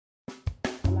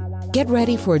Get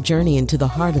ready for a journey into the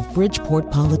heart of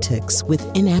Bridgeport politics with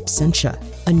In Absentia,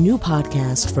 a new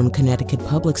podcast from Connecticut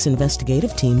Public's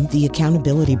investigative team, The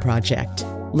Accountability Project.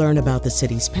 Learn about the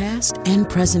city's past and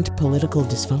present political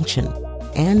dysfunction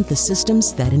and the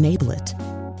systems that enable it.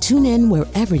 Tune in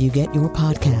wherever you get your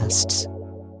podcasts.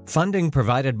 Funding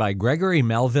provided by Gregory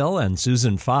Melville and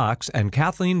Susan Fox and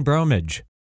Kathleen Bromage.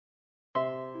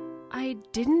 I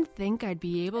didn't think I'd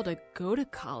be able to go to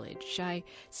college. I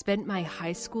spent my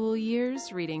high school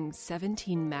years reading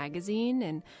 17 magazine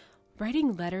and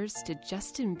writing letters to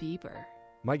Justin Bieber.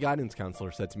 My guidance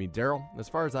counselor said to me, "Daryl, as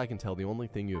far as I can tell, the only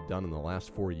thing you have done in the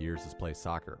last 4 years is play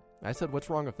soccer." I said, "What's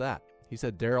wrong with that?" He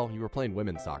said, "Daryl, you were playing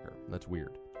women's soccer. That's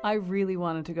weird." I really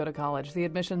wanted to go to college. The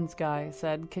admissions guy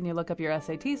said, "Can you look up your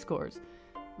SAT scores?"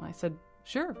 I said,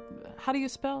 "Sure. How do you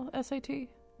spell SAT?"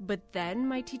 But then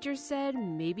my teacher said,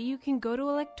 maybe you can go to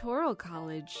Electoral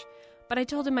college. But I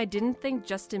told him I didn't think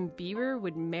Justin Bieber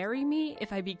would marry me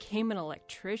if I became an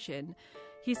electrician.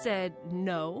 He said,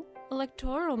 no,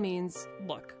 Electoral means,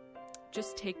 look,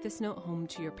 just take this note home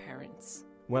to your parents.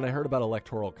 When I heard about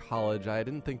Electoral college, I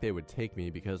didn't think they would take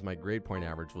me because my grade point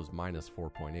average was minus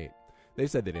 4.8. They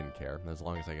said they didn't care. As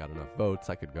long as I got enough votes,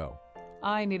 I could go.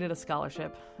 I needed a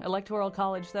scholarship. Electoral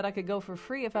college said I could go for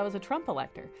free if I was a Trump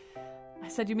elector. I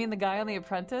said, "You mean the guy on The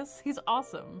Apprentice? He's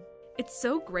awesome." It's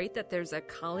so great that there's a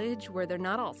college where they're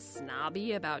not all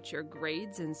snobby about your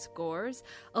grades and scores.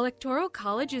 Electoral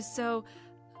college is so...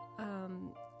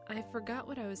 I forgot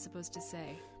what I was supposed to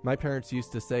say. My parents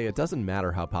used to say it doesn't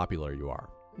matter how popular you are.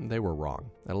 They were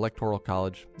wrong. At Electoral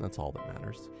college, that's all that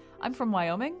matters. I'm from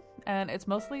Wyoming, and it's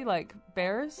mostly like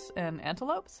bears and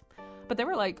antelopes. But they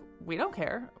were like, "We don't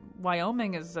care.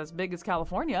 Wyoming is as big as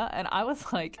California." And I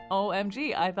was like,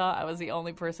 OMG, I thought I was the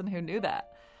only person who knew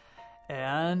that.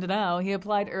 And now he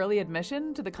applied early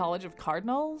admission to the College of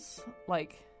Cardinals,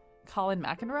 like Colin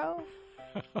McEnroe.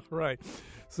 Right.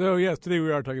 So, yes, today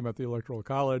we are talking about the Electoral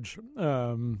College.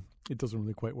 It doesn't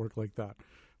really quite work like that.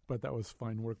 But that was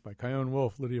fine work by Kyone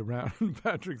Wolf, Lydia Brown, and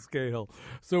Patrick Scahill.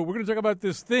 So we're going to talk about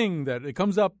this thing that it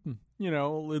comes up,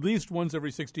 at least once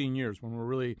every 16 years when we're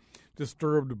really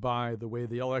disturbed by the way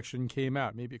the election came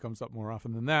out. Maybe it comes up more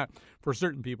often than that. For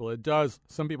certain people, it does.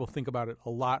 Some people think about it a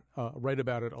lot, write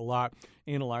about it a lot,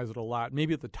 analyze it a lot.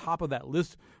 Maybe at the top of that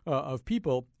list of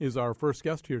people is our first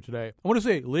guest here today. I want to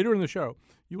say later in the show,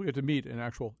 you will get to meet an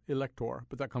actual elector,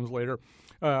 but that comes later.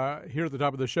 Here at the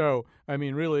top of the show, I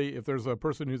mean, really, if there's a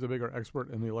person who's a bigger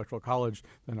expert in the Electoral College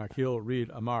than Akhil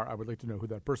Reed Amar, I would like to know who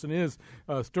that person is.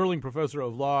 Sterling Professor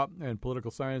of Law and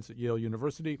Political Science at Yale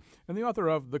University and the author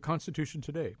of The Constitution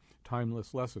Today,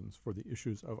 Timeless Lessons for the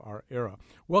Issues of Our Era.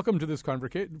 Welcome to this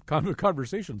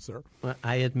conversation, sir. Well,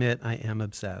 I admit I am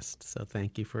obsessed, so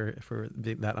thank you for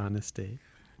that honesty.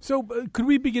 So could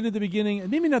we begin at the beginning?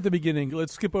 Maybe not the beginning.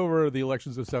 Let's skip over the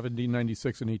elections of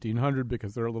 1796 and 1800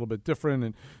 because they're a little bit different.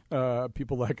 And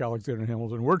people like Alexander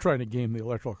Hamilton were trying to game the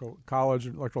Electoral College,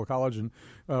 and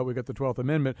we got the 12th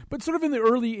Amendment. But sort of in the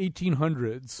early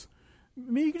 1800s,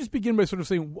 maybe you could just begin by sort of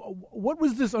saying, what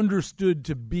was this understood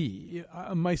to be?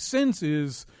 My sense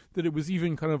is that it was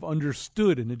even kind of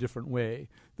understood in a different way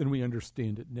than we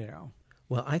understand it now.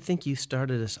 Well, I think you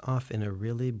started us off in a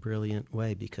really brilliant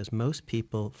way because most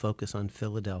people focus on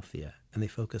Philadelphia and they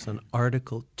focus on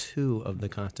Article 2 of the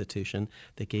Constitution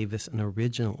that gave us an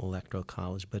original electoral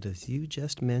college. But as you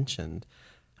just mentioned,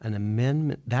 an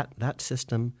amendment, that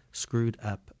system screwed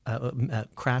up,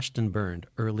 crashed and burned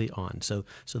early on. So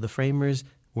the framers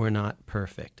were not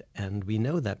perfect. And we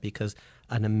know that because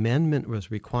an amendment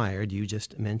was required. You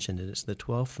just mentioned it. It's the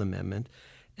 12th Amendment.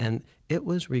 And it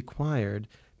was required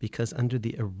because under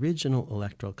the original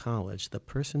Electoral College, the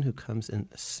person who comes in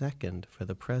second for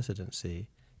the presidency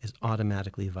is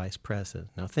automatically vice president.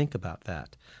 Now think about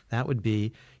that. That would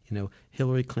be,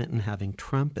 Hillary Clinton having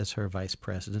Trump as her vice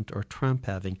president or Trump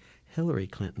having Hillary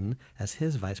Clinton as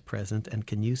his vice president. And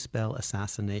can you spell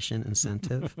assassination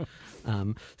incentive?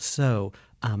 And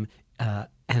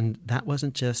that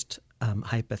wasn't just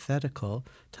hypothetical.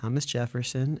 Thomas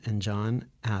Jefferson and John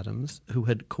Adams, who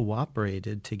had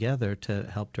cooperated together to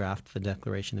help draft the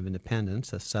Declaration of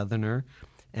Independence, a Southerner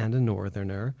and a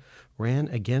Northerner, ran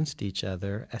against each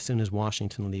other as soon as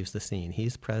Washington leaves the scene.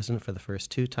 He's president for the first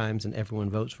 2 times, and everyone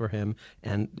votes for him,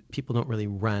 and people don't really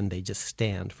run. They just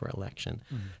stand for election.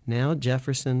 Mm-hmm. Now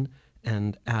Jefferson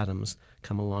and Adams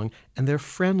come along, and they're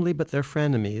friendly, but they're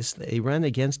frenemies. They run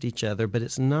against each other, but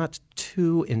it's not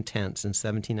too intense in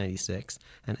 1796.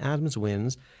 And Adams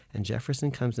wins, and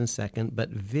Jefferson comes in second, but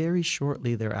very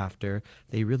shortly thereafter,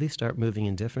 they really start moving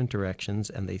in different directions,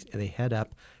 and they head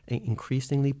up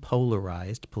increasingly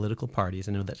polarized political parties.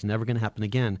 I know that's never going to happen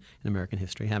again in American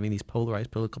history, having these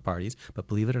polarized political parties, but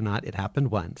believe it or not, it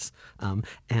happened once.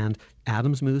 And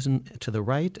Adams moves to the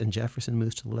right, and Jefferson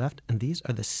moves to the left, and these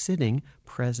are the sitting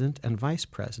president and vice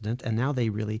president, and now they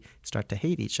really start to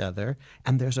hate each other,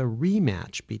 and there's a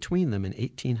rematch between them in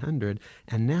 1800,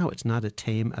 and now it's not a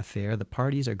tame affair. The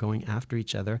parties are going after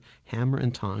each other, hammer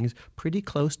and tongs, pretty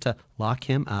close to lock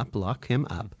him up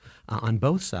on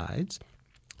both sides.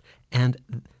 And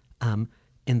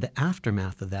in the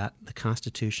aftermath of that, the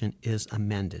Constitution is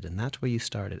amended, and that's where you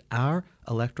started. Our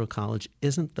Electoral College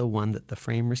isn't the one that the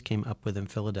framers came up with in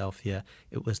Philadelphia.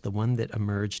 It was the one that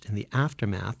emerged in the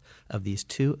aftermath of these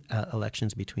two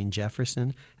elections between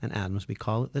Jefferson and Adams. We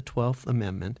call it the 12th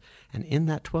Amendment, and in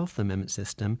that 12th Amendment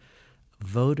system,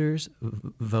 voters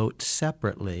vote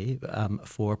separately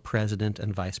for president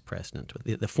and vice president.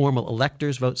 The formal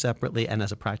electors vote separately, and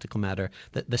as a practical matter,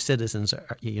 the citizens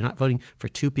you're not voting for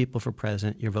two people for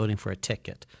president, you're voting for a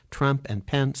ticket. Trump and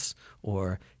Pence,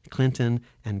 or Clinton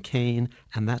and Kane,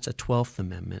 and that's a 12th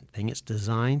Amendment thing. It's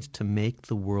designed to make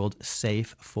the world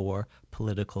safe for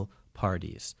political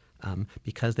parties.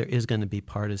 Because there is going to be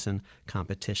partisan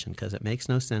competition, because it makes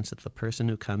no sense that the person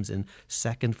who comes in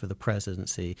second for the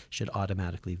presidency should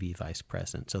automatically be vice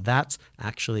president. So that's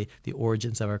actually the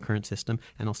origins of our current system.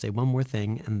 And I'll say one more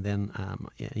thing, and then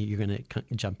you're going to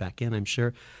jump back in, I'm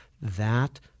sure.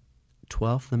 That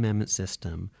 12th Amendment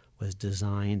system was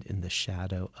designed in the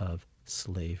shadow of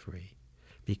slavery,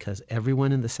 because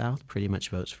everyone in the South pretty much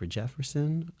votes for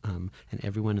Jefferson, and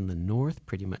everyone in the North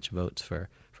pretty much votes for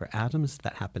Adams.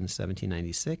 That happened in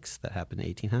 1796. That happened in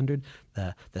 1800.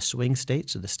 The swing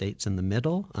states are the states in the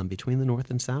middle between the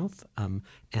North and South,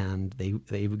 and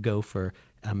they would go for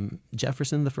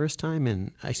Jefferson the first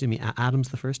time, Adams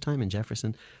the first time, and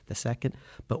Jefferson the second.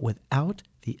 But without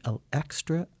the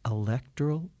extra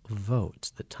electoral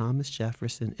votes that Thomas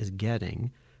Jefferson is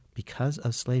getting because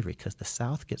of slavery, because the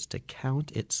South gets to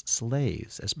count its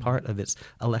slaves as part of its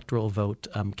electoral vote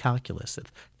calculus.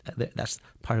 That's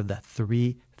part of the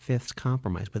 3/5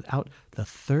 compromise. Without the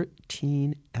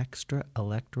 13 extra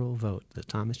electoral votes that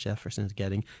Thomas Jefferson is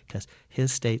getting, because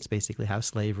his states basically have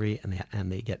slavery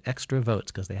and they get extra votes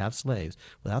because they have slaves.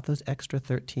 Without those extra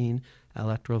 13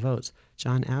 electoral votes,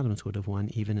 John Adams would have won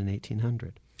even in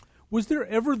 1800. Was there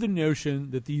ever the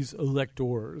notion that these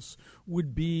electors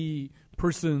would be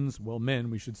persons, men,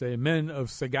 we should say, men of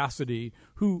sagacity,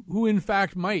 who in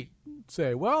fact might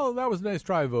say, well, that was a nice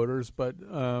try, voters, but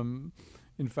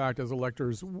in fact, as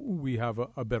electors, we have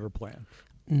a better plan?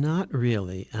 Not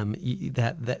really.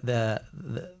 The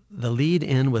lead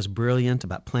in was brilliant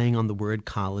about playing on the word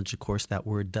college. Of course, that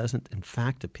word doesn't, in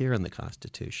fact, appear in the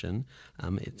Constitution.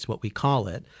 It's what we call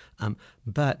it.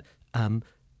 But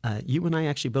you and I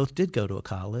actually both did go to a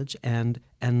college, and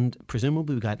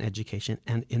presumably we got an education.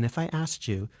 And if I asked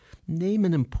you, name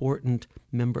an important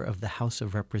member of the House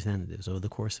of Representatives over the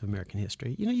course of American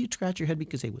history, you'd scratch your head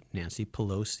because they would Nancy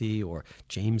Pelosi or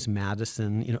James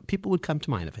Madison. People would come to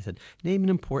mind. If I said, name an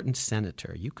important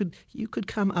senator, you could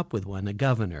come up with one, a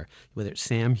governor, whether it's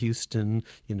Sam Houston,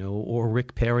 or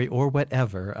Rick Perry or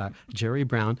whatever, Jerry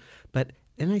Brown. But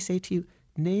then I say to you,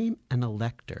 name an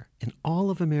elector in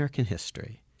all of American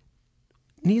history.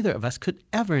 Neither of us could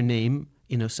ever name,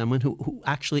 someone who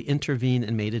actually intervened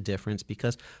and made a difference,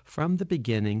 because from the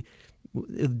beginning,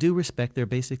 with due respect, they're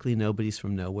basically nobodies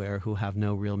from nowhere who have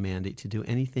no real mandate to do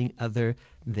anything other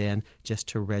than just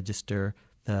to register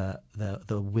the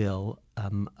will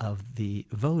of the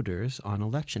voters on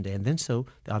Election Day. And then so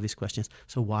the obvious question is,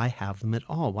 so why have them at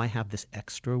all? Why have this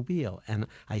extra wheel? And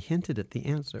I hinted at the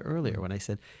answer earlier when I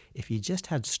said, if you just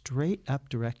had straight up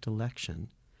direct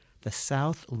election, the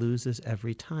South loses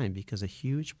every time because a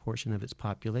huge portion of its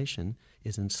population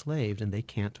is enslaved and they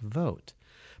can't vote.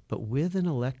 But with an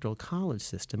electoral college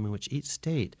system in which each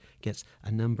state gets a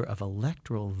number of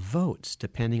electoral votes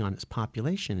depending on its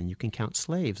population, and you can count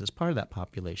slaves as part of that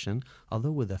population,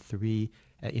 although with at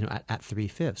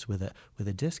 3/5 with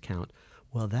a discount,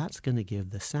 well, that's going to give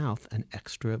the South an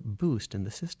extra boost in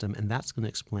the system, and that's going to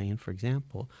explain, for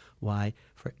example, why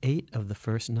for 8 of the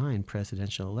first 9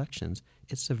 presidential elections,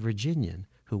 it's a Virginian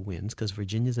who wins, because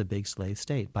Virginia's a big slave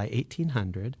state. By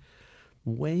 1800,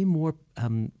 way more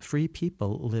free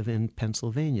people live in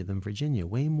Pennsylvania than Virginia.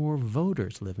 Way more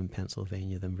voters live in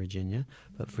Pennsylvania than Virginia,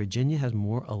 but Virginia has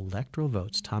more electoral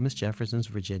votes. Thomas Jefferson's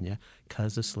Virginia,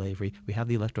 because of slavery. We have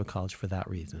the Electoral College for that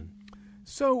reason.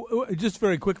 So just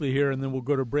very quickly here, and then we'll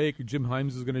go to break. Jim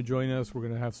Himes is going to join us. We're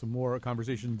going to have some more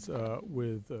conversations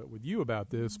with you about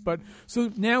this. But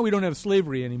so now we don't have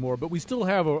slavery anymore, but we still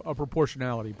have a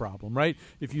proportionality problem, right?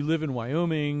 If you live in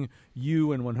Wyoming,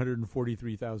 you and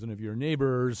 143,000 of your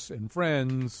neighbors and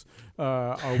friends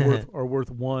are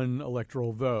worth one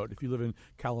electoral vote. If you live in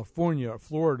California,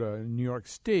 Florida, and New York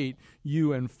State,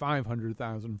 you and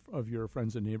 500,000 of your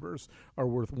friends and neighbors are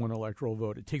worth one electoral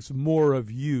vote. It takes more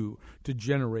of you to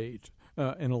generate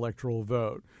an electoral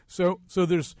vote. So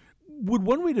would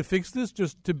one way to fix this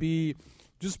just to be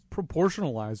just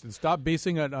proportionalized and stop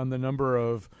basing it on the number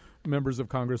of members of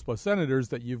Congress plus senators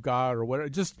that you've got or whatever,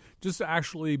 just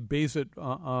actually base it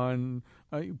on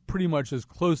pretty much as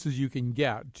close as you can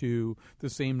get to the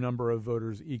same number of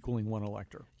voters equaling one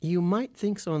elector? You might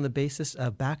think so on the basis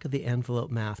of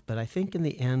back-of-the-envelope math, but I think in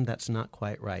the end that's not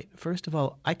quite right. First of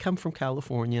all, I come from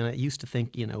California, and I used to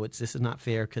think, this is not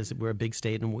fair because we're a big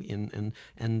state and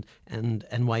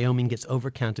Wyoming gets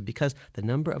overcounted because the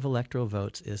number of electoral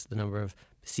votes is the number of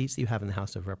seats that you have in the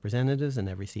House of Representatives, and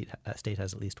every state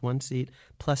has at least one seat,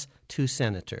 plus 2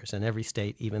 senators. And every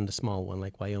state, even the small one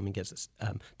like Wyoming, gets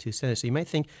 2 senators. So you might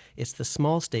think it's the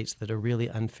small states that are really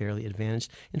unfairly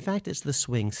advantaged. In fact, it's the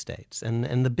swing states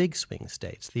and the big swing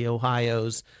states, the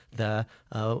Ohios, the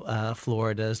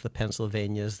Floridas, the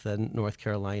Pennsylvanias, the North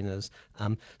Carolinas.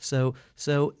 So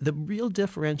the real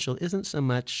differential isn't so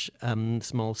much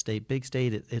small state, big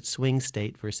state. It's swing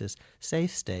state versus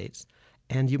safe states.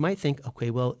 And you might think, okay,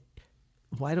 well,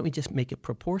 why don't we just make it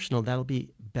proportional? That'll be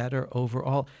better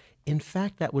overall. In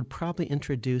fact, that would probably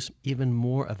introduce even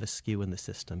more of a skew in the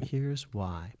system. Here's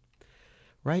why.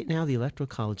 Right now, the Electoral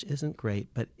College isn't great,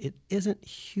 but it isn't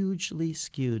hugely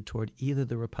skewed toward either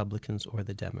the Republicans or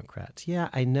the Democrats. Yeah,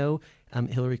 I know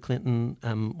Hillary Clinton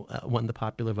won the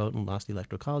popular vote and lost the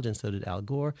Electoral College, and so did Al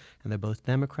Gore, and they're both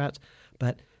Democrats.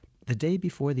 But the day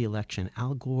before the election,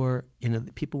 Al Gore,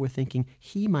 people were thinking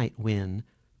he might win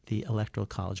the Electoral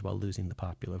College while losing the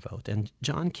popular vote. And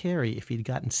John Kerry, if he'd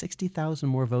gotten 60,000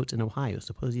 more votes in Ohio,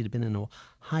 suppose he'd have been an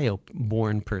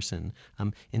Ohio-born person,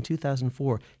 in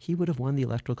 2004, he would have won the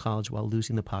Electoral College while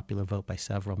losing the popular vote by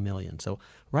several million. So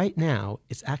right now,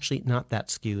 it's actually not that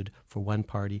skewed for one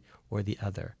party or the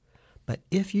other. But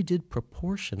if you did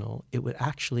proportional, it would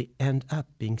actually end up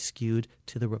being skewed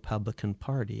to the Republican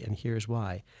Party, and here's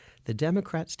why. The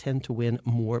Democrats tend to win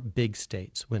more big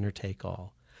states, winner take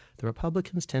all. The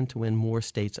Republicans tend to win more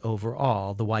states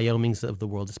overall, the Wyomings of the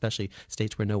world, especially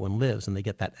states where no one lives, and they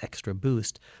get that extra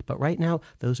boost. But right now,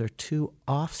 those are two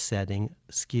offsetting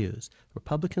skews.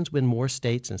 Republicans win more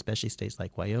states, and especially states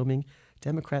like Wyoming.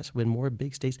 Democrats win more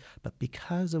big states, but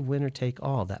because of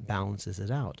winner-take-all, that balances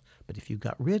it out. But if you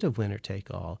got rid of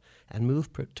winner-take-all and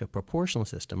moved to a proportional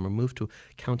system or moved to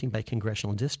counting by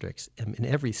congressional districts in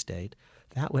every state,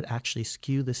 that would actually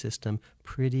skew the system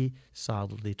pretty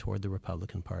solidly toward the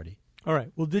Republican Party. All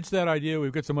right, we'll ditch that idea.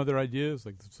 We've got some other ideas,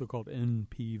 like the so-called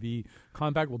NPV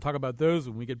compact. We'll talk about those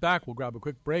when we get back. We'll grab a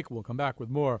quick break. We'll come back with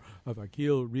more of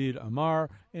Akil Reed Amar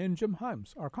and Jim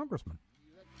Himes, our congressman.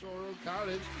 Electoral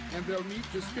College, and they'll meet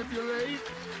to stipulate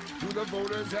who the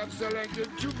voters have selected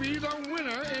to be the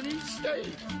winner in each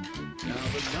state. Now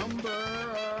the number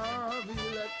of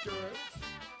electorates.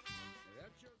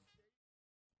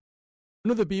 One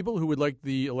of the people who would like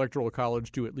the Electoral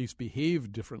College to at least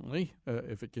behave differently,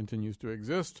 if it continues to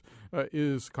exist,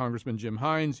 is Congressman Jim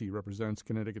Himes. He represents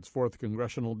Connecticut's 4th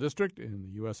Congressional District in the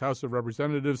U.S. House of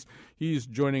Representatives. He's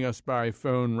joining us by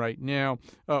phone right now.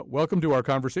 Welcome to our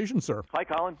conversation, sir. Hi,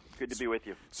 Colin. Good to be with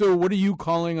you. So what are you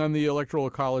calling on the Electoral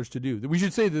College to do? We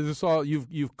should say that this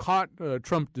you've caught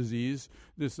Trump disease.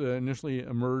 This initially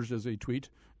emerged as a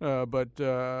tweet, but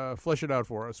flesh it out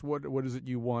for us. What is it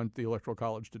you want the Electoral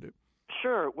College to do?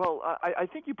 Sure. Well, I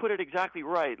think you put it exactly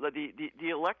right. The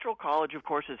Electoral College, of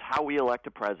course, is how we elect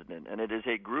a president, and it is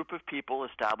a group of people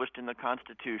established in the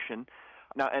Constitution.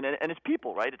 Now, and it's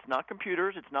people, right? It's not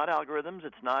computers. It's not algorithms.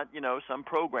 It's not, some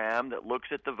program that looks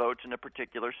at the votes in a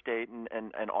particular state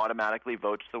and automatically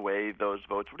votes the way those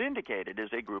votes would indicate. It is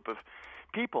a group of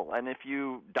people. And if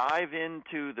you dive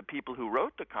into the people who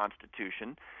wrote the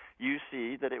Constitution, you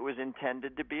see that it was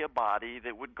intended to be a body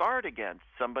that would guard against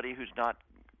somebody who's not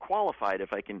qualified.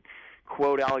 If I can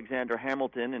quote Alexander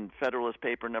Hamilton in Federalist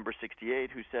Paper number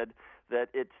 68, who said that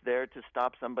it's there to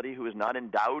stop somebody who is not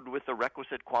endowed with the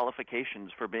requisite qualifications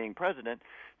for being president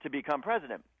to become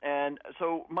president. And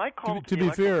so my call to be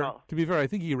fair, I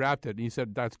think he wrapped it and he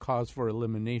said that's cause for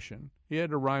elimination. He had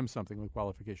to rhyme something with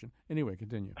qualification. Anyway,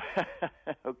 continue.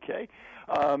 Okay.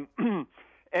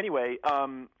 Anyway,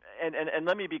 and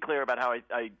let me be clear about how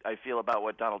I feel about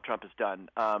what Donald Trump has done.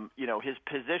 His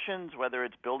positions, whether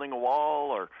it's building a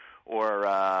wall or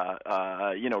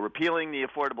repealing the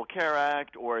Affordable Care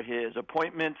Act or his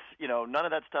appointments, none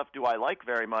of that stuff do I like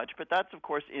very much. But that's, of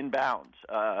course, in bounds.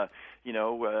 Those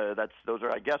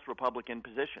are, I guess, Republican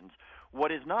positions. What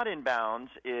is not in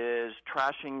bounds is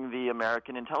trashing the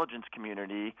American intelligence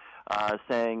community,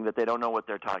 saying that they don't know what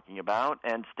they're talking about,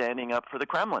 and standing up for the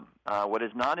Kremlin. What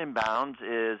is not in bounds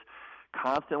is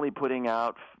constantly putting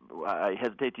out, I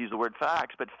hesitate to use the word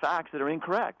facts, but facts that are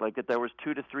incorrect, like that there was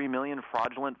 2 to 3 million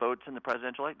fraudulent votes in the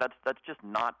presidential election. That's just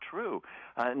not true.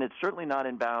 And it's certainly not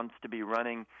in bounds to be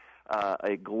running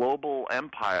a global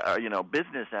empire,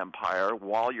 business empire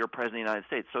while you're president of the United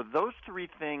States. So those three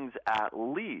things at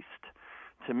least,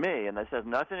 to me, and this has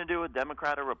nothing to do with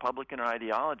Democrat or Republican or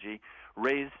ideology,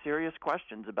 raise serious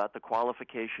questions about the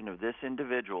qualification of this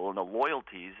individual and the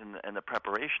loyalties and the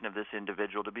preparation of this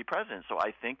individual to be president. So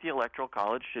I think the Electoral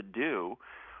College should do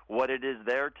what it is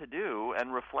there to do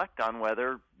and reflect on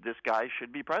whether this guy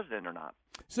should be president or not.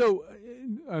 So,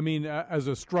 as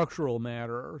a structural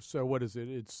matter, so what is it?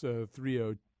 It's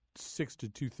 306 to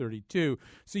 232.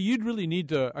 So you'd really need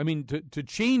to, to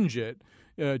change it,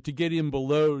 to get him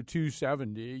below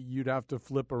 270, you'd have to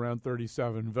flip around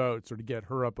 37 votes, or to get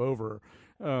her up over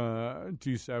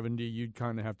 270, you'd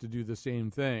kind of have to do the same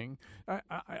thing.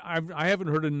 I haven't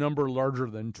heard a number larger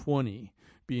than 20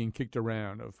 being kicked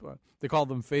around. They call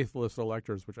them faithless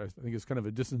electors, which I think is kind of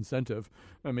a disincentive.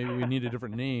 Maybe we need a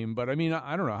different name, but I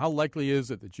don't know. How likely is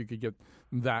it that you could get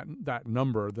that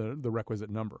number, the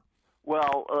requisite number?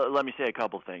 Well, let me say a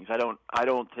couple things. I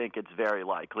don't think it's very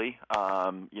likely.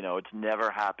 It's never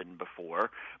happened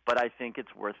before, but I think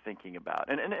it's worth thinking about.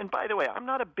 And by the way, I'm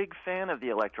not a big fan of the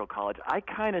Electoral College. I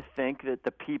kind of think that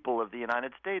the people of the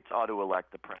United States ought to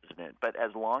elect the president. But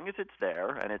as long as it's there,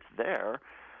 and it's there,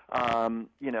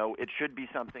 it should be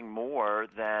something more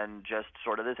than just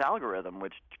sort of this algorithm,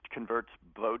 which converts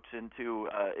votes into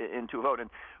a vote. And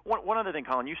one other thing,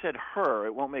 Colin, you said her.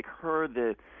 It won't make her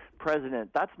the president.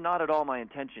 That's not at all my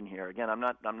intention here. Again, I'm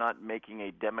not making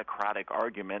a democratic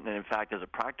argument, and in fact, as a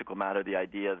practical matter, the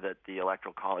idea that the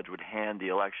Electoral College would hand the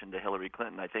election to Hillary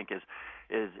Clinton, I think, is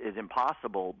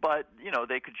impossible. But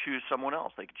they could choose someone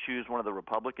else. They could choose one of the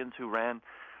Republicans who ran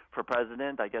for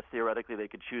president. I guess theoretically they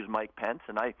could choose Mike Pence,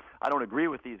 and I don't agree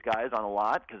with these guys on a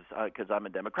lot because I'm a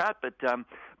Democrat, but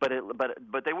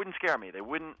they wouldn't scare me. They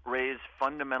wouldn't raise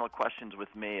fundamental questions with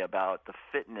me about the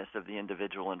fitness of the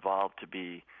individual involved to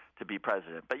be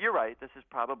president. But you're right, this is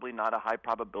probably not a high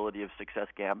probability of success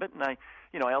gambit, and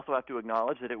I also have to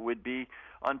acknowledge that it would be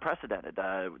unprecedented.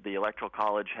 The Electoral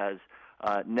College has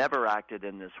never acted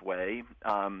in this way,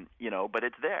 but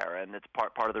it's there, and it's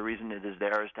part of the reason it is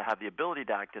there is to have the ability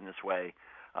to act in this way.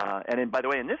 By the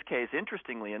way, in this case,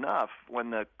 interestingly enough,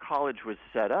 when the college was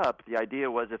set up, the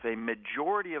idea was if a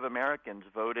majority of Americans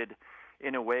voted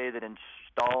in a way that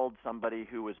installed somebody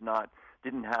who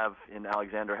didn't have, in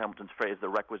Alexander Hamilton's phrase, the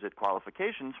requisite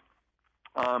qualifications,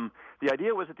 the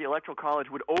idea was that the Electoral College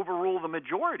would overrule the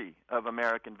majority of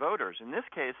American voters. In this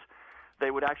case, they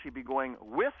would actually be going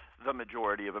with the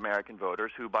majority of American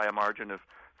voters who, by a margin of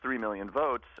 3 million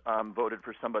votes, voted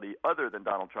for somebody other than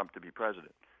Donald Trump to be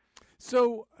president.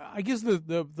 So I guess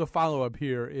the follow-up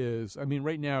here is,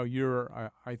 right now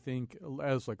you're, I think,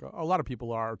 as like a lot of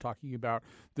people are, talking about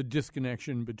the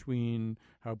disconnection between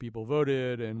how people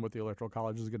voted and what the Electoral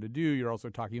College is going to do. You're also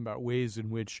talking about ways in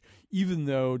which, even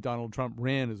though Donald Trump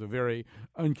ran as a very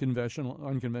unconventional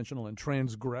and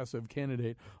transgressive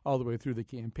candidate all the way through the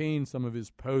campaign, some of his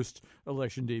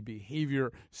post-election day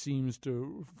behavior seems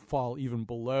to fall even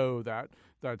below that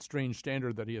strange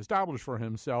standard that he established for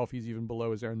himself. He's even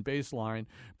below his own baseline.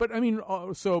 But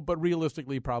but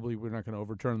realistically, probably we're not going to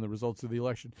overturn the results of the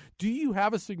election. Do you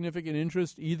have a significant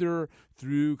interest either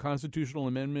through constitutional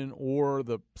amendment or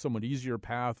the somewhat easier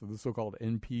path of the so-called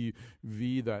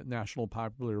NPV, that National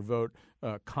Popular Vote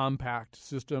compact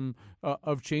system,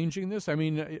 of changing this?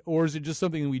 Or is it just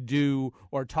something we do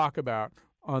or talk about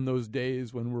on those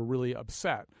days when we're really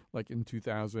upset, like in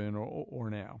 2000 or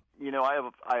now?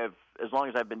 I have, as long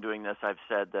as I've been doing this, I've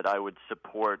said that I would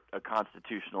support a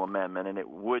constitutional amendment, and it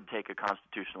would take a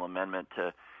constitutional amendment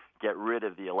to get rid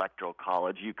of the Electoral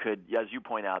College. You could, as you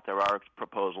point out, there are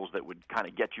proposals that would kind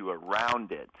of get you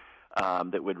around it.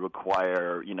 that would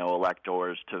require,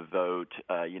 electors to vote,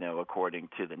 according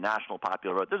to the national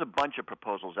popular vote. There's a bunch of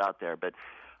proposals out there, but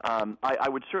I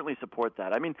would certainly support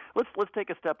that. I mean, let's take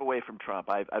a step away from Trump.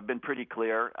 I've been pretty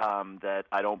clear that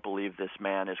I don't believe this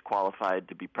man is qualified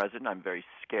to be president. I'm very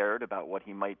scared about what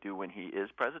he might do when he is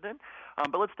president.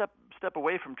 But let's step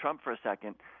away from Trump for a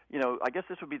second. I guess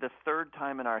this would be the third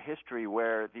time in our history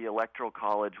where the Electoral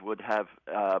College would have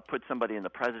put somebody in the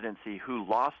presidency who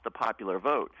lost the popular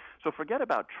vote. So forget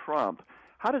about Trump.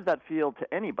 How does that feel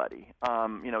to anybody?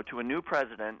 To a new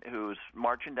president who's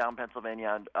marching down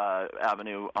Pennsylvania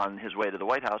Avenue on his way to the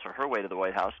White House or her way to the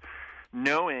White House,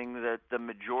 knowing that the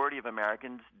majority of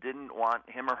Americans didn't want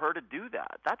him or her to do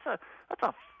that. That's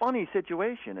a funny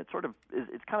situation. It's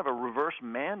kind of a reverse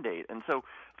mandate. And so,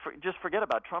 just forget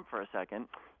about Trump for a second.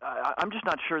 I'm just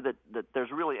not sure that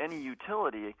there's really any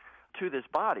utility to this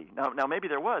body. Now maybe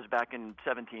there was back in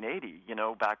 1780.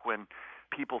 Back when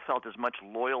people felt as much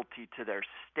loyalty to their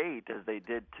state as they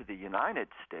did to the United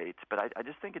States, but I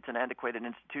just think it's an antiquated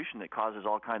institution that causes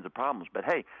all kinds of problems. But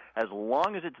hey, as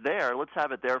long as it's there, let's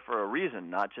have it there for a reason,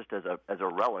 not just as a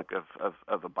relic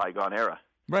of a bygone era.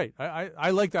 Right. I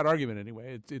like that argument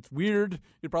anyway. It's weird.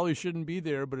 It probably shouldn't be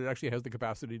there, but it actually has the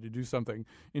capacity to do something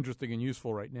interesting and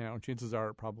useful right now. Chances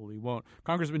are it probably won't.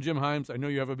 Congressman Jim Himes, I know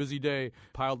you have a busy day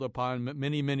piled upon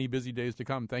many, many busy days to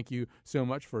come. Thank you so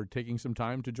much for taking some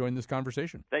time to join this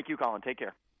conversation. Thank you, Colin. Take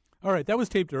care. All right. That was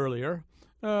taped earlier.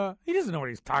 He doesn't know what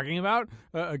he's talking about.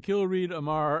 Akil Reed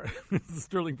Amar is the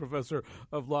Sterling Professor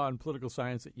of Law and Political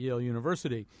Science at Yale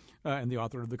University and the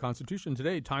author of The Constitution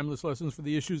Today, Timeless Lessons for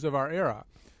the Issues of Our Era.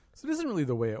 So it isn't really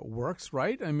the way it works,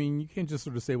 right? I mean, you can't just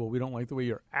sort of say, well, we don't like the way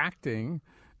you're acting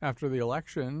after the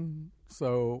election.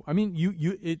 So, I mean,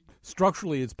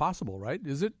 structurally it's possible, right?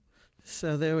 Is it?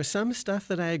 So there was some stuff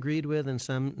that I agreed with and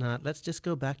some not. Let's just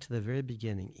go back to the very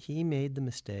beginning. He made the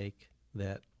mistake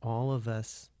that all of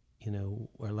us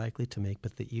are likely to make,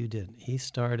 but that you didn't. He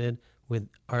started with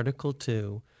Article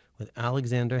 2, with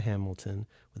Alexander Hamilton,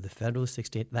 with the Federalist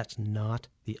 68. That's not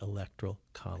the Electoral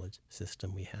College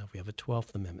system we have. We have a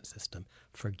 12th Amendment system.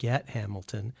 Forget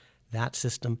Hamilton. That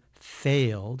system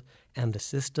failed, and the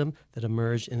system that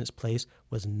emerged in its place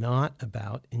was not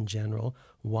about, in general,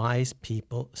 wise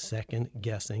people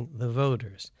second-guessing the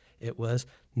voters. It was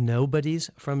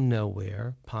nobodies from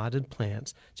nowhere, potted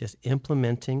plants, just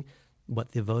implementing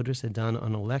what the voters had done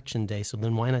on Election Day. So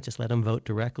then why not just let them vote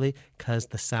directly? Because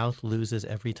the South loses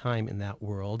every time in that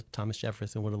world. Thomas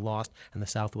Jefferson would have lost, and the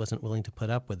South wasn't willing to put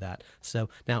up with that. So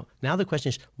now the question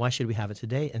is, why should we have it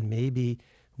today? And maybe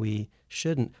we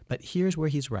shouldn't. But here's where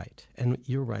he's right, and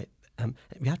you're right.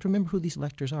 We have to remember who these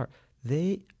electors are.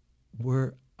 They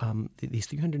were, these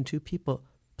 302 people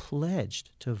pledged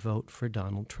to vote for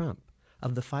Donald Trump.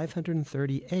 Of the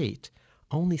 538,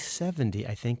 only 70,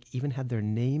 I think, even had their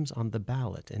names on the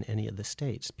ballot in any of the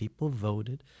states. People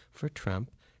voted for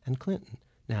Trump and Clinton.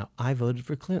 Now, I voted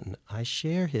for Clinton. I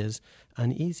share his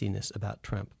uneasiness about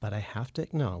Trump, but I have to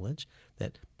acknowledge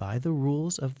that by the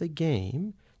rules of the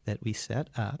game that we set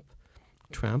up,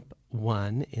 Trump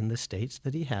won in the states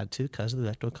that he had to because of the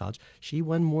Electoral College. She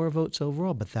won more votes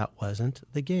overall, but that wasn't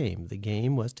the game. The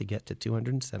game was to get to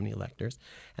 270 electors,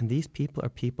 and these people are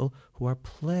people who are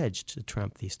pledged to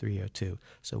Trump, these 302.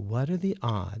 So what are the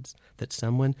odds that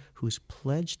someone who's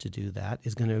pledged to do that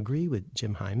is going to agree with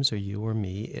Jim Himes or you or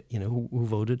me, who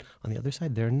voted on the other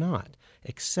side? They're not,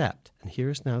 except, and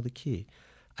here's now the key,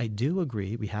 I do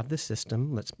agree. We have this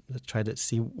system. Let's try to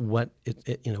see what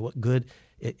what good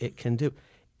it can do.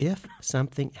 If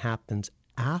something happens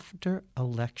after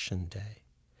Election Day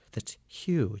that's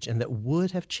huge and that would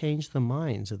have changed the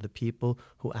minds of the people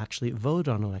who actually vote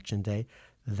on Election Day,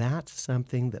 that's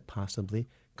something that possibly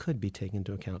could be taken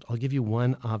into account. I'll give you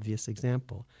one obvious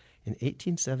example. In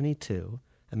 1872,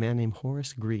 a man named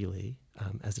Horace Greeley,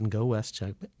 as in Go West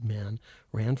man,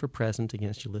 ran for president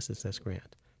against Ulysses S.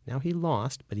 Grant. Now he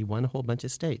lost, but he won a whole bunch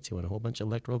of states. He won a whole bunch of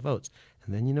electoral votes.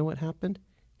 And then you know what happened?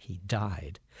 He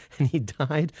died. And he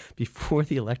died before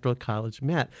the Electoral College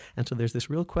met. And so there's this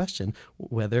real question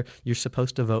whether you're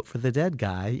supposed to vote for the dead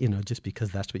guy, just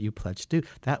because that's what you pledged to do.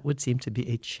 That would seem to be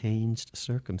a changed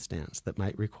circumstance that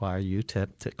might require you to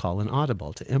call an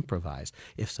audible, to improvise.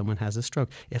 If someone has a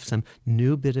stroke, if some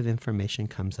new bit of information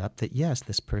comes up that, yes,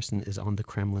 this person is on the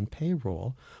Kremlin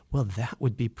payroll, well, that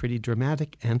would be pretty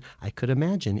dramatic. And I could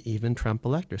imagine even Trump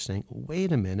electors saying,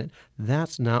 wait a minute,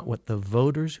 that's not what the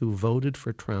voters who voted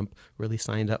for Trump really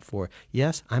signed signed up for.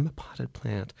 Yes, I'm a potted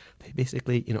plant. They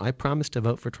basically, I promised to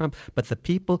vote for Trump, but the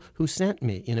people who sent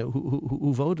me,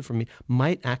 who voted for me,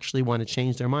 might actually want to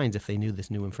change their minds if they knew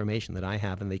this new information that I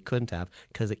have and they couldn't have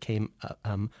because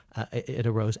it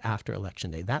arose after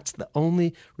Election Day. That's the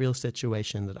only real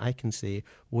situation that I can see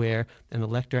where an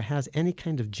elector has any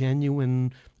kind of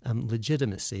genuine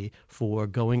legitimacy for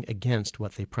going against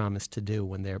what they promised to do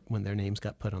when their names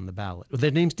got put on the ballot. Their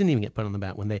names didn't even get put on the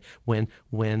ballot when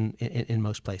in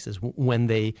most places when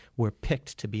they were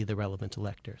picked to be the relevant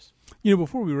electors.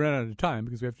 Before we run out of time,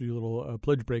 because we have to do a little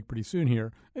pledge break pretty soon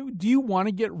here, do you want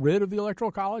to get rid of the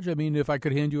Electoral College? I mean, if I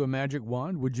could hand you a magic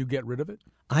wand, would you get rid of it?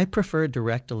 I prefer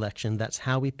direct election. That's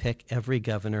how we pick every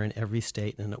governor in every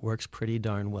state, and it works pretty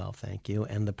darn well, thank you.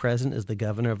 And the president is the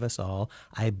governor of us all.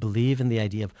 I believe in the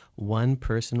idea of one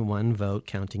person, one vote,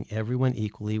 counting everyone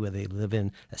equally, whether they live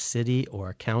in a city or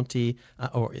a county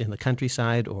or in the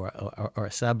countryside or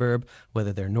a suburb,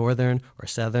 whether they're northern or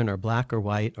southern or black or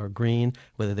white or green,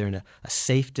 whether they're in a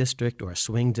safe district or a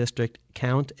swing district.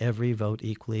 Count every vote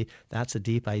equally. That's a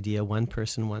deep idea, one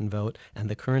person, one vote, and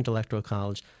the current Electoral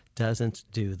College doesn't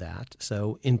do that.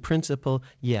 So in principle,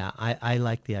 yeah, I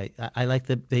like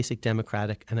the basic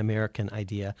democratic and American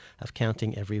idea of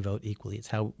counting every vote equally. It's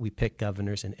how we pick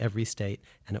governors in every state,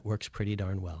 and it works pretty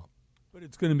darn well. But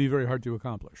it's going to be very hard to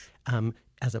accomplish.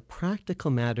 As a practical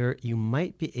matter, you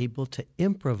might be able to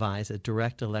improvise a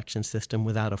direct election system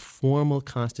without a formal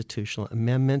constitutional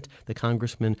amendment. The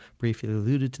congressman briefly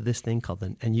alluded to this thing called,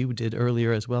 and you did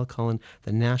earlier as well, Colin,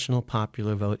 the National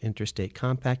Popular Vote Interstate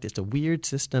Compact. It's a weird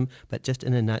system, but just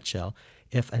in a nutshell,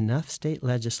 if enough state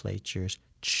legislatures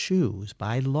choose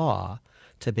by law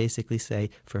to basically say,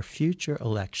 for future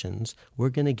elections, we're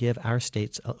going to give our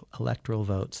state's electoral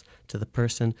votes to the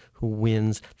person who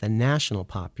wins the national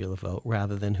popular vote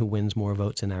rather than who wins more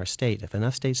votes in our state. If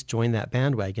enough states join that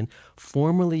bandwagon,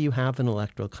 formally you have an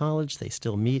electoral college. They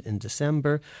still meet in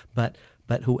December, but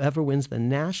whoever wins the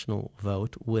national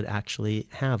vote would actually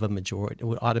have a majority,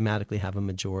 would automatically have a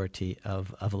majority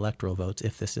of electoral votes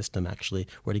if the system actually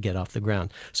were to get off the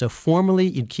ground. So formally,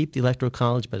 you'd keep the electoral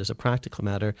college, but as a practical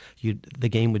matter, the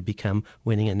game would become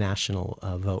winning a national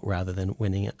vote rather than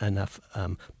winning enough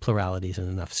pluralities in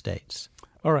enough states.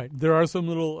 All right. There are some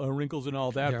little wrinkles in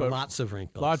all that. There are lots of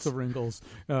wrinkles. Lots of wrinkles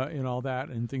in all that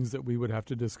and things that we would have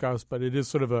to discuss. But it is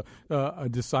sort of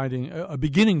a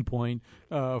beginning point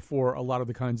for a lot of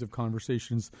the kinds of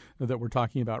conversations that we're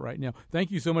talking about right now.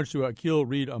 Thank you so much to Akil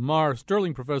Reed Amar,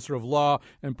 Sterling Professor of Law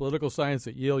and Political Science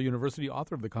at Yale University,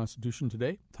 author of The Constitution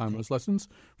Today, Timeless Lessons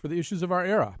for the Issues of Our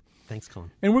Era. Thanks,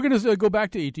 Colin. And we're going to go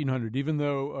back to 1800, even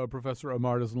though Professor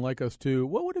Amar doesn't like us to.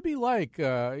 What would it be like,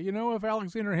 if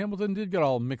Alexander Hamilton did get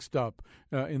all mixed up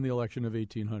in the election of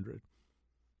 1800?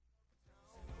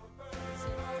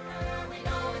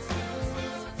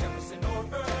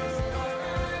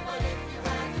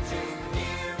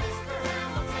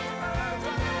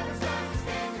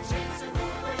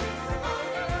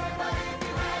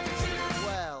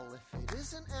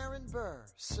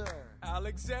 Sir,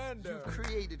 Alexander, you've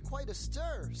created quite a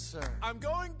stir, sir. I'm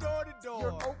going door to door.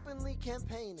 You're openly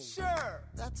campaigning. Sure.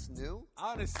 That's new.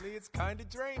 Honestly, it's kind of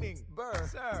draining. Burr,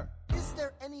 sir, is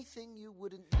there anything you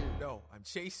wouldn't do? No, I'm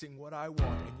chasing what I want,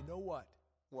 and you know what?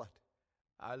 What?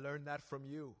 I learned that from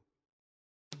you.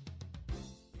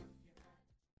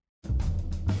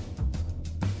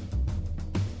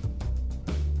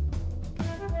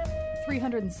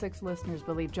 306 listeners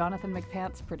believe Jonathan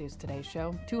McPants produced today's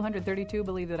show. 232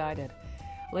 believe that I did.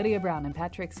 Lydia Brown and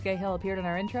Patrick Scahill appeared in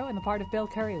our intro, and the part of Bill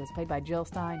Curry was played by Jill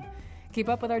Stein. Keep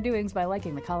up with our doings by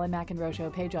liking the Colin McEnroe Show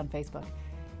page on Facebook.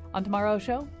 On tomorrow's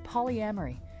show,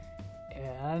 polyamory.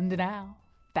 And now,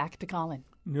 back to Colin.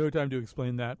 No time to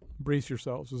explain that. Brace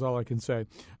yourselves is all I can say.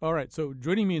 All right, so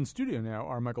joining me in studio now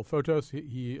are Michael Fotos.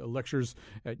 He lectures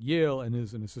at Yale and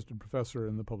is an assistant professor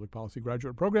in the public policy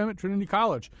graduate program at Trinity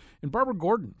College. And Barbara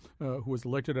Gordon, who was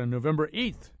elected on November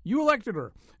 8th. You elected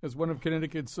her as one of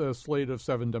Connecticut's slate of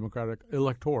 7 Democratic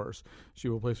electors. She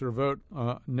will place her vote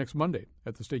next Monday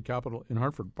at the state capitol in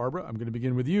Hartford. Barbara, I'm going to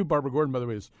begin with you. Barbara Gordon, by the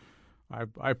way, is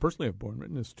I personally have borne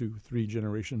witness to 3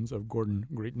 generations of Gordon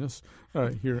greatness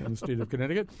here in the state of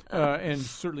Connecticut, and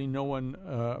certainly no one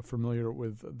familiar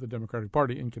with the Democratic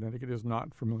Party in Connecticut is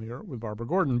not familiar with Barbara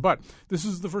Gordon. But this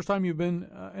is the first time you've been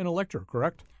an elector,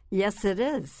 correct? Yes, it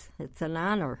is. It's an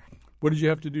honor. What did you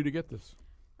have to do to get this?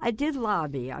 I did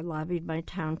lobby. I lobbied my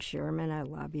town chairman. I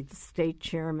lobbied the state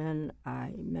chairman.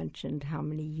 I mentioned how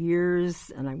many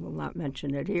years, and I will not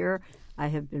mention it here. I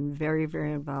have been very,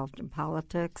 very involved in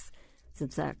politics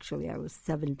since actually I was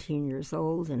 17 years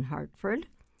old in Hartford.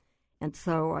 And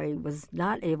so I was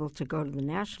not able to go to the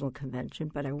national convention,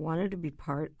 but I wanted to be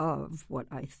part of what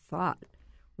I thought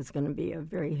was going to be a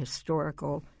very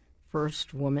historical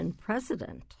first woman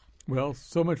president. Well,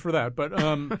 so much for that.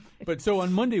 But so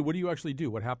on Monday, what do you actually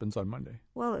do? What happens on Monday?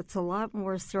 Well, it's a lot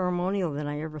more ceremonial than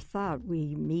I ever thought.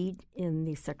 We meet in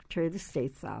the Secretary of the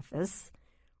State's office.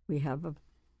 We have a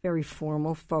very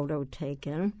formal photo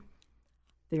taken.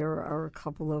 There are a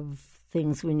couple of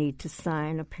things we need to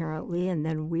sign, apparently, and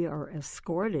then we are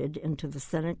escorted into the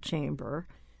Senate chamber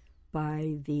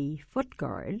by the foot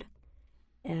guard.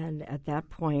 And at that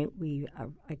point,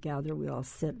 I gather we all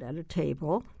sit at a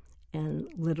table and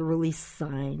literally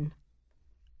sign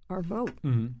our vote.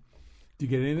 Mm-hmm. Do you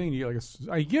get anything? You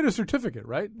get a certificate,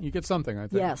 right? You get something, I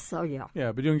think. Yes, oh yeah.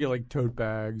 Yeah, but you don't get like tote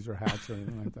bags or hats or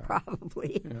anything like that.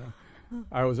 Probably. Yeah.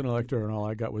 I was an elector, and all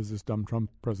I got was this dumb Trump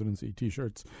presidency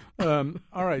T-shirts. All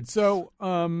right, so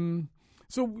you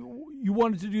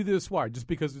wanted to do this? Why? Just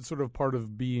because it's sort of part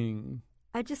of being?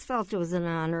 I just felt it was an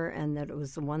honor, and that it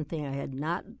was the one thing I had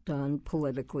not done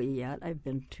politically yet. I've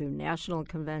been to national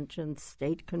conventions,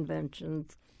 state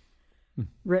conventions,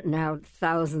 written out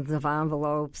thousands of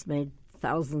envelopes, made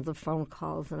thousands of phone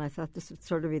calls, and I thought this would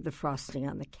sort of be the frosting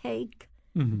on the cake,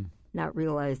 not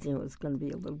realizing it was going to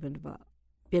be a little bit of a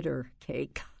bitter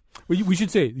cake. Well, we should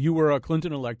say you were a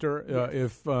Clinton elector.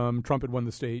 If Trump had won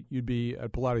the state, you'd be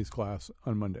at Pilates class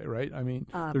on Monday, right? I mean,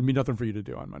 there'd be nothing for you to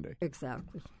do on Monday.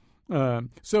 Exactly.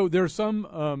 So there are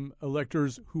some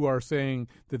electors who are saying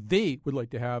that they would like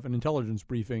to have an intelligence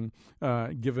briefing,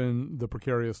 given the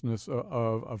precariousness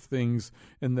of things,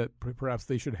 and that perhaps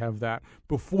they should have that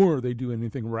before they do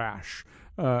anything rash.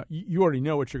 You already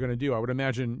know what you're going to do. I would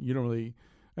imagine you don't really.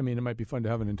 I mean, it might be fun to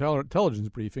have an intelligence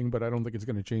briefing, but I don't think it's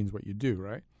going to change what you do,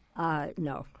 right?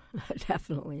 No,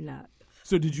 definitely not.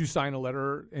 So did you sign a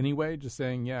letter anyway, just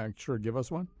saying, yeah, sure, give us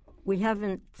one? We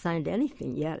haven't signed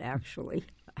anything yet, actually.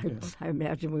 I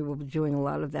imagine we will be doing a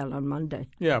lot of that on Monday.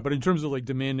 Yeah, but in terms of like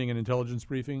demanding an intelligence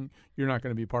briefing, you're not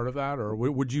going to be part of that? Or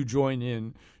would you join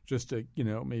in just to,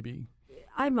 maybe?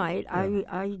 I might. Yeah.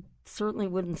 I certainly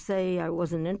wouldn't say I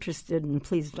wasn't interested, and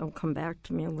please don't come back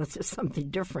to me unless there's something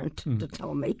different to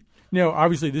tell me. No,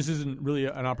 obviously this isn't really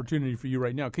an opportunity for you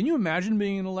right now. Can you imagine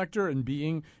being an elector and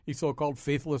being a so-called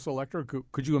faithless elector?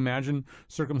 Could you imagine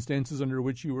circumstances under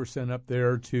which you were sent up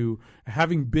there to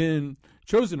having been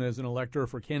chosen as an elector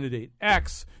for candidate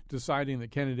X, deciding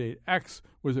that candidate X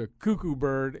was a cuckoo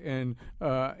bird and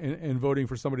voting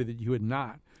for somebody that you had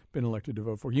not been elected to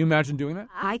vote for? Can you imagine doing that?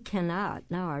 I cannot.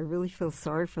 No, I really feel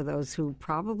sorry for those who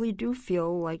probably do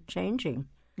feel like changing.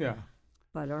 Yeah.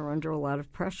 But are under a lot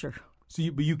of pressure. So,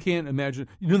 but you can't imagine.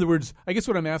 In other words, I guess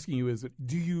what I'm asking you is,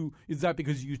 is that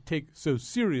because you take so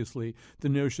seriously the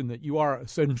notion that you are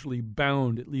essentially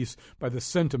bound, at least by the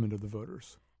sentiment of the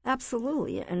voters?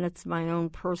 Absolutely, and it's my own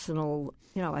personal.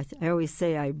 I always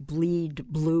say I bleed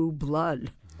blue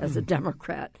blood as a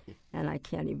Democrat, and I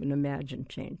can't even imagine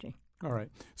changing. All right.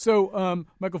 So,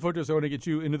 Michael Fotos, I want to get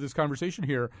you into this conversation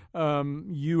here.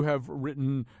 You have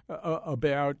written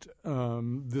about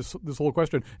this whole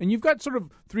question, and you've got sort of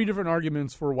three different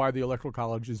arguments for why the Electoral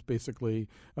College is basically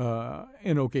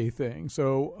an okay thing.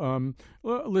 So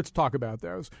let's talk about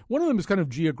those. One of them is kind of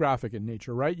geographic in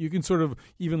nature, right? You can sort of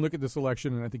even look at this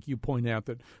election, and I think you point out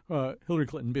that Hillary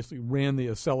Clinton basically ran the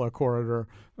Acela corridor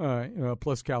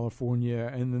plus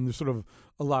California, and then there's sort of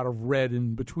a lot of red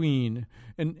in between,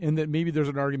 and that maybe there's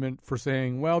an argument for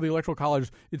saying, well, the Electoral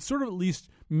College, it sort of at least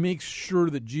makes sure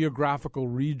that geographical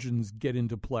regions get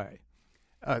into play.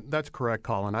 That's correct,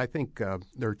 Colin. I think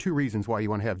there are two reasons why you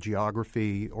want to have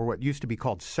geography, or what used to be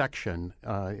called section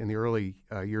in the early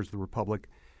years of the Republic,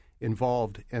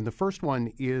 involved. And the first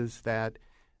one is that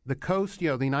the coast, the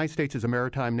United States is a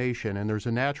maritime nation, and there's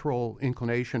a natural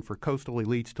inclination for coastal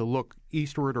elites to look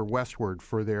eastward or westward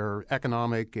for their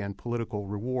economic and political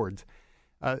rewards.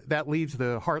 That leaves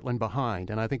the heartland behind,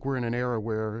 and I think we're in an era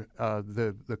where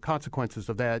the consequences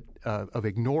of that, of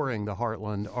ignoring the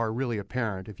heartland, are really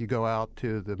apparent. If you go out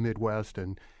to the Midwest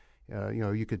and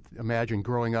you could imagine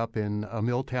growing up in a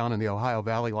mill town in the Ohio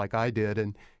Valley like I did,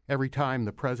 and every time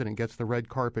the president gets the red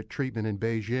carpet treatment in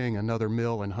Beijing, another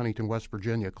mill in Huntington, West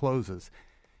Virginia closes.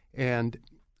 And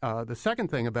the second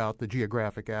thing about the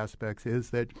geographic aspects is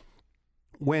that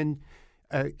when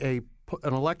an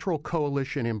electoral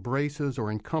coalition embraces or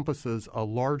encompasses a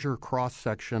larger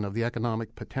cross-section of the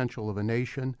economic potential of a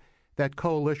nation, that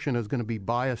coalition is going to be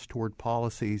biased toward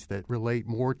policies that relate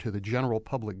more to the general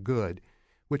public good,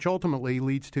 which ultimately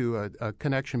leads to a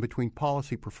connection between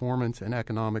policy performance and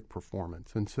economic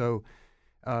performance. And so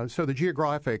the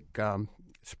geographic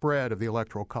spread of the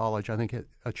Electoral College, I think, it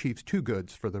achieves two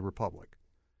goods for the Republic.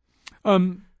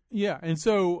 Yeah, and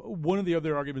so one of the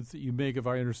other arguments that you make, if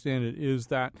I understand it, is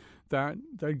that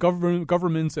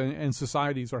governments and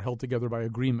societies are held together by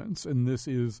agreements, and this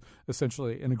is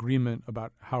essentially an agreement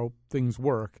about how things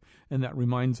work, and that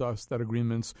reminds us that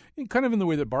agreements, kind of in the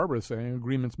way that Barbara is saying,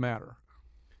 agreements matter.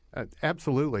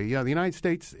 Absolutely. Yeah, the United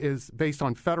States is based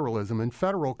on federalism, and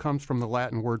federal comes from the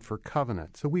Latin word for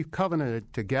covenant. So we've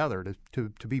covenanted together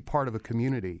to be part of a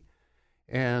community.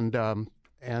 And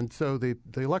so the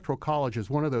Electoral College is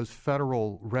one of those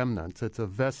federal remnants. It's a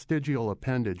vestigial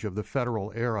appendage of the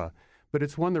federal era, but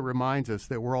it's one that reminds us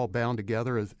that we're all bound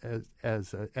together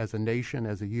as a nation,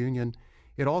 as a union.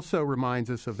 It also reminds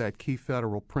us of that key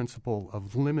federal principle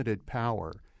of limited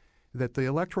power, that the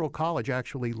Electoral College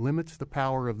actually limits the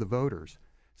power of the voters,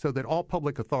 so that all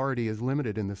public authority is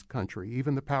limited in this country,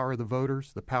 even the power of the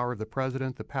voters, the power of the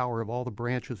president, the power of all the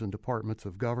branches and departments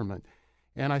of government.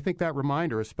 And I think that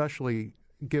reminder, especially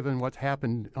given what's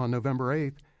happened on November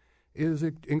 8th, is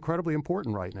incredibly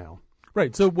important right now.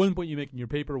 Right. So one point you make in your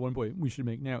paper, one point we should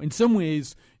make now. In some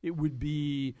ways, it would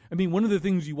be, I mean, one of the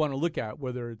things you want to look at,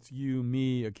 whether it's you,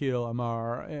 me, Akil,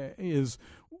 Amar, is,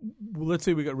 let's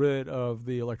say we got rid of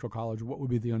the Electoral College, what would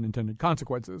be the unintended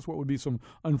consequences? What would be some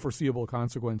unforeseeable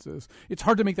consequences? It's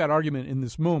hard to make that argument in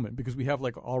this moment because we have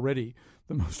like already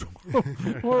the most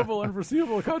horrible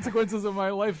unforeseeable consequences of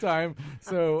my lifetime.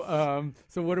 So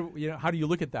how do you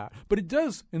look at that? But it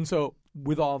does, and so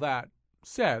with all that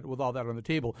said, with all that on the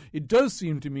table, it does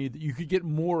seem to me that you could get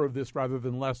more of this rather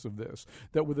than less of this.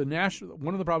 That with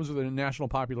one of the problems with a national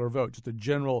popular vote, just a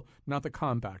general, not the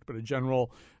compact, but a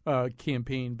general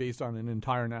campaign based on an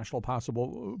entire national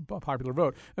popular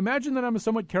vote. Imagine that I'm a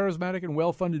somewhat charismatic and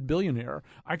well-funded billionaire.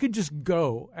 I could just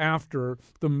go after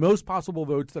the most possible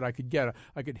votes that I could get.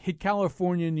 I could hit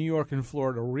California, New York, and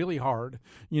Florida really hard,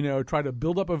 try to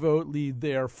build up a vote lead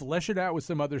there, flesh it out with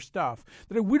some other stuff.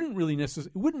 That it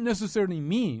wouldn't necessarily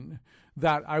mean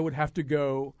that I would have to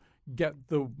go get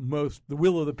the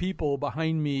will of the people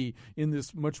behind me in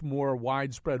this much more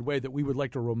widespread way that we would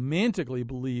like to romantically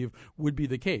believe would be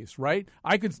the case, right?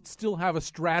 I could still have a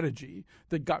strategy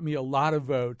that got me a lot of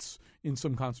votes in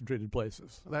some concentrated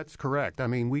places. That's correct. I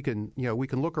mean, we can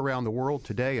look around the world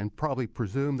today and probably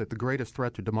presume that the greatest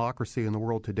threat to democracy in the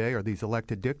world today are these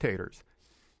elected dictators.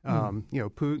 Putin,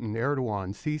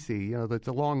 Erdogan, Sisi, that's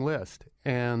a long list.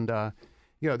 And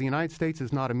the United States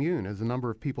is not immune, as a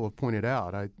number of people have pointed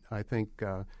out. I think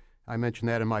I mentioned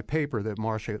that in my paper that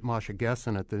Masha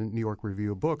Gessen at the New York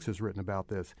Review of Books has written about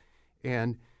this.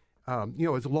 And,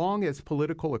 as long as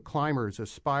political climbers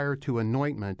aspire to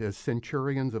anointment as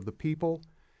centurions of the people,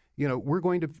 we're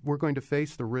going to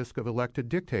face the risk of elected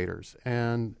dictators.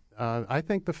 And I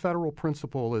think the federal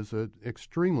principle is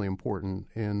extremely important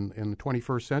in the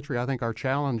 21st century. I think our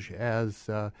challenge as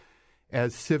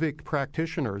civic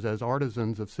practitioners, as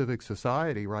artisans of civic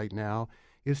society right now,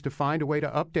 is to find a way to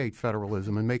update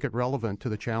federalism and make it relevant to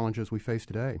the challenges we face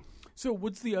today. So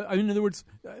what's in other words,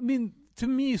 to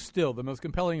me still the most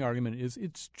compelling argument is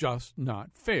it's just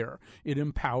not fair. It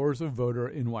empowers a voter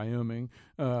in Wyoming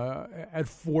at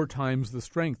 4 times the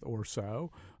strength or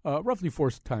so, roughly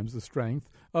 4 times the strength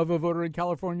of a voter in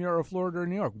California or Florida or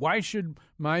New York. Why should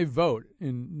my vote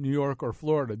in New York or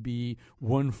Florida be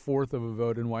 1/4 of a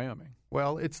vote in Wyoming?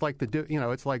 Well, it's like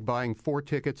it's like buying 4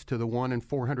 tickets to the 1 in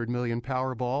 400 million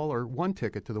Powerball or 1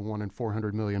 ticket to the 1 in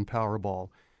 400 million Powerball.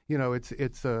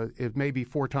 It may be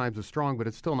 4 times as strong, but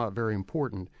it's still not very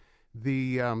important.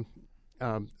 The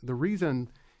reason,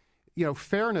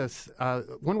 fairness.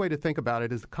 One way to think about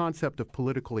it is the concept of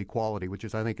political equality, which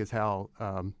is, I think, is how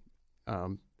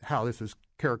this is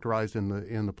characterized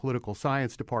in the political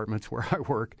science departments where I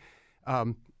work.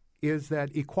 Is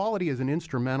that equality is an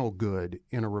instrumental good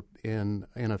in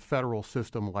a federal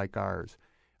system like ours.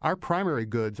 Our primary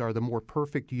goods are the more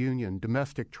perfect union,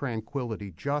 domestic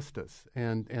tranquility, justice,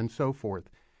 and so forth.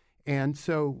 And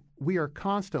so we are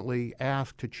constantly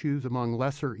asked to choose among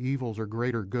lesser evils or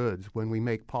greater goods when we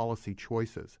make policy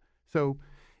choices. So,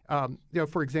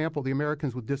 for example, the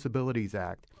Americans with Disabilities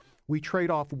Act, we trade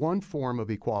off one form of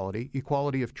equality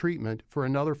of treatment, for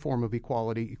another form of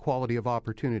equality of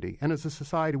opportunity. And as a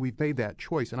society, we've made that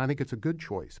choice, and I think it's a good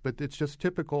choice. But it's just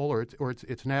typical, or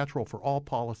it's natural for all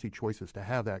policy choices to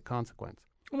have that consequence.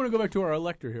 I'm going to go back to our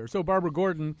elector here. So, Barbara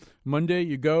Gordon, Monday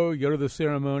you go to the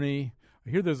ceremony. I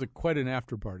hear there's quite an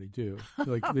after party too.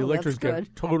 Like the electors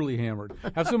get totally hammered.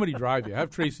 Have somebody drive you.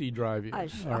 Have Tracy drive you.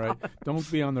 All right.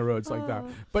 Don't be on the roads like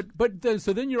that.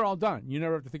 So then you're all done. You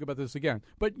never have to think about this again.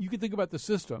 But you can think about the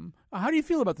system. How do you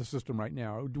feel about the system right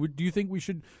now? Do you think we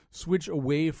should switch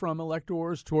away from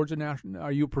electors towards a national?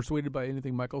 Are you persuaded by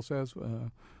anything Michael says?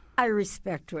 I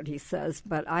respect what he says,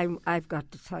 but I've got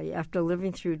to tell you, after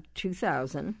living through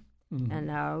 2000 and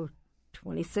now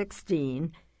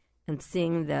 2016, and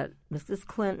seeing that Mrs.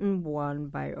 Clinton won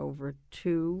by over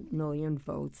 2 million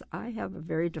votes, I have a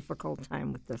very difficult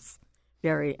time with this.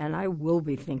 And I will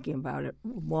be thinking about it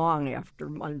long after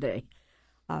Monday.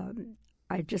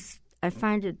 I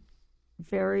find it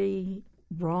very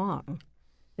wrong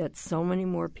that so many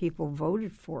more people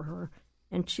voted for her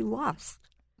and she lost.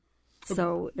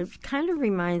 So it kind of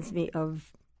reminds me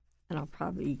of, and I'll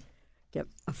probably get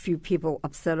a few people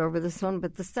upset over this one,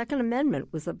 but the Second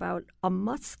Amendment was about a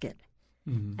musket,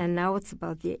 and now it's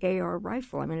about the AR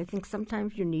rifle. I mean, I think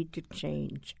sometimes you need to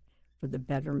change for the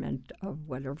betterment of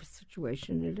whatever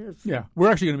situation it is. Yeah, we're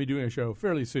actually going to be doing a show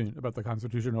fairly soon about the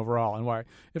Constitution overall and why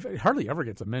it hardly ever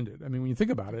gets amended. I mean, when you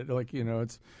think about it, like,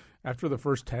 it's after the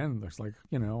first 10, there's like,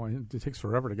 it takes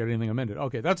forever to get anything amended.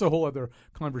 Okay, that's a whole other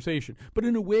conversation. But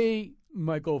in a way,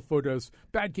 Michael Fotos,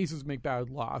 bad cases make bad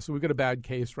law, so we've got a bad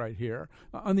case right here.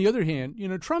 On the other hand,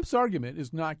 Trump's argument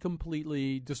is not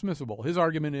completely dismissible. His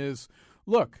argument is,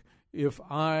 look, if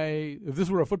this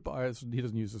were a football, he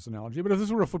doesn't use this analogy, but if this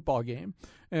were a football game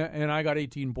and I got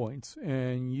 18 points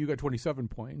and you got 27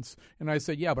 points and I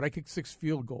said, yeah, but I kicked 6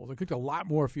 field goals. I kicked a lot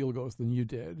more field goals than you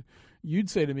did. You'd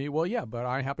say to me, well, yeah, but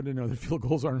I happen to know that field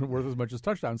goals aren't worth as much as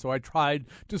touchdowns, so I tried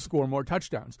to score more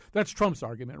touchdowns. That's Trump's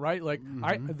argument, right? Like,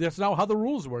 that's not how the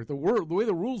rules work. The way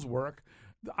the rules work,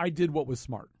 I did what was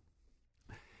smart.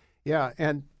 Yeah,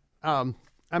 and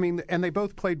and they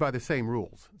both played by the same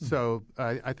rules. So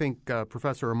I think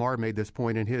Professor Amar made this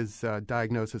point in his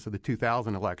diagnosis of the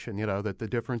 2000 election, that the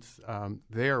difference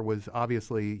there was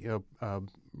obviously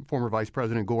former Vice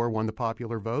President Gore won the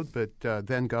popular vote, but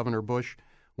then Governor Bush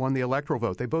won the electoral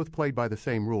vote. They both played by the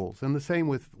same rules. And the same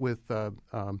with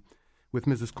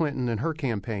Mrs. Clinton and her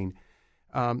campaign.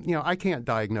 I can't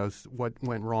diagnose what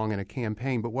went wrong in a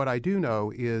campaign, but what I do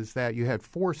know is that you had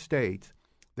 4 states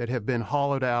that have been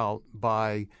hollowed out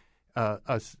by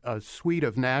a suite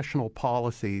of national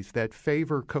policies that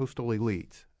favor coastal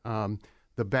elites,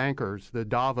 the bankers, the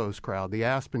Davos crowd, the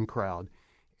Aspen crowd.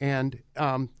 And,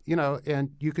 and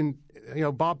you can,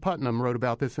 Bob Putnam wrote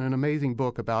about this in an amazing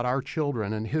book about our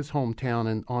children and his hometown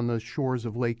and on the shores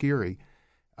of Lake Erie.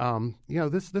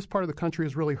 This part of the country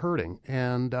is really hurting.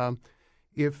 And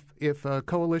if a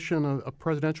coalition, a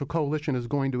presidential coalition is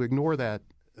going to ignore that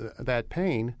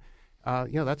pain,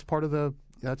 that's part of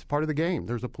the game.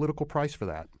 There's a political price for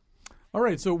that. All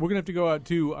right, so we're going to have to go out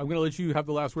to – I'm going to let you have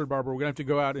the last word, Barbara. We're going to have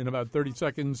to go out in about 30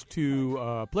 seconds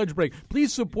to pledge break.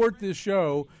 Please support this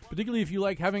show, particularly if you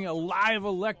like having a live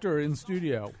elector in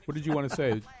studio. What did you want to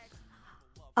say?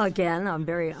 Again, I'm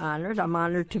very honored. I'm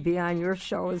honored to be on your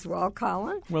show as well,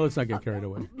 Colin. Well, let's not get carried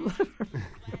away.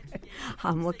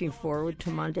 I'm looking forward to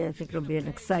Monday. I think it'll be an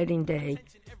exciting day,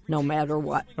 no matter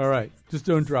what. All right. Just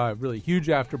don't drive. Really, huge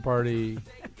after party.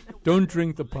 Don't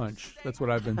drink the punch. That's what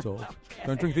I've been told. Okay.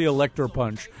 Don't drink the elector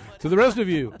punch. To the rest of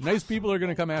you, nice people are going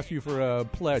to come ask you for a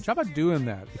pledge. How about doing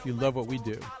that if you love what we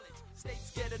do?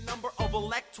 States get a number of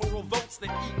electoral votes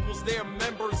that equals their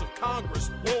members of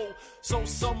Congress. Whoa, so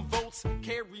some votes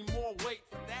carry more weight.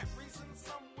 For that reason,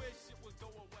 some wish it would go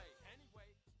away. Anyway,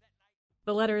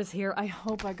 the letter is here. I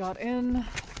hope I got in.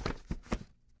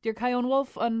 Dear Kyone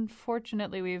Wolf,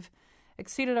 unfortunately, we've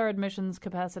exceeded our admissions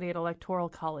capacity at Electoral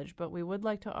College, but we would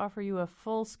like to offer you a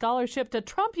full scholarship to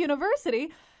Trump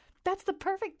University. That's the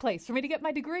perfect place for me to get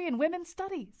my degree in women's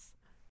studies.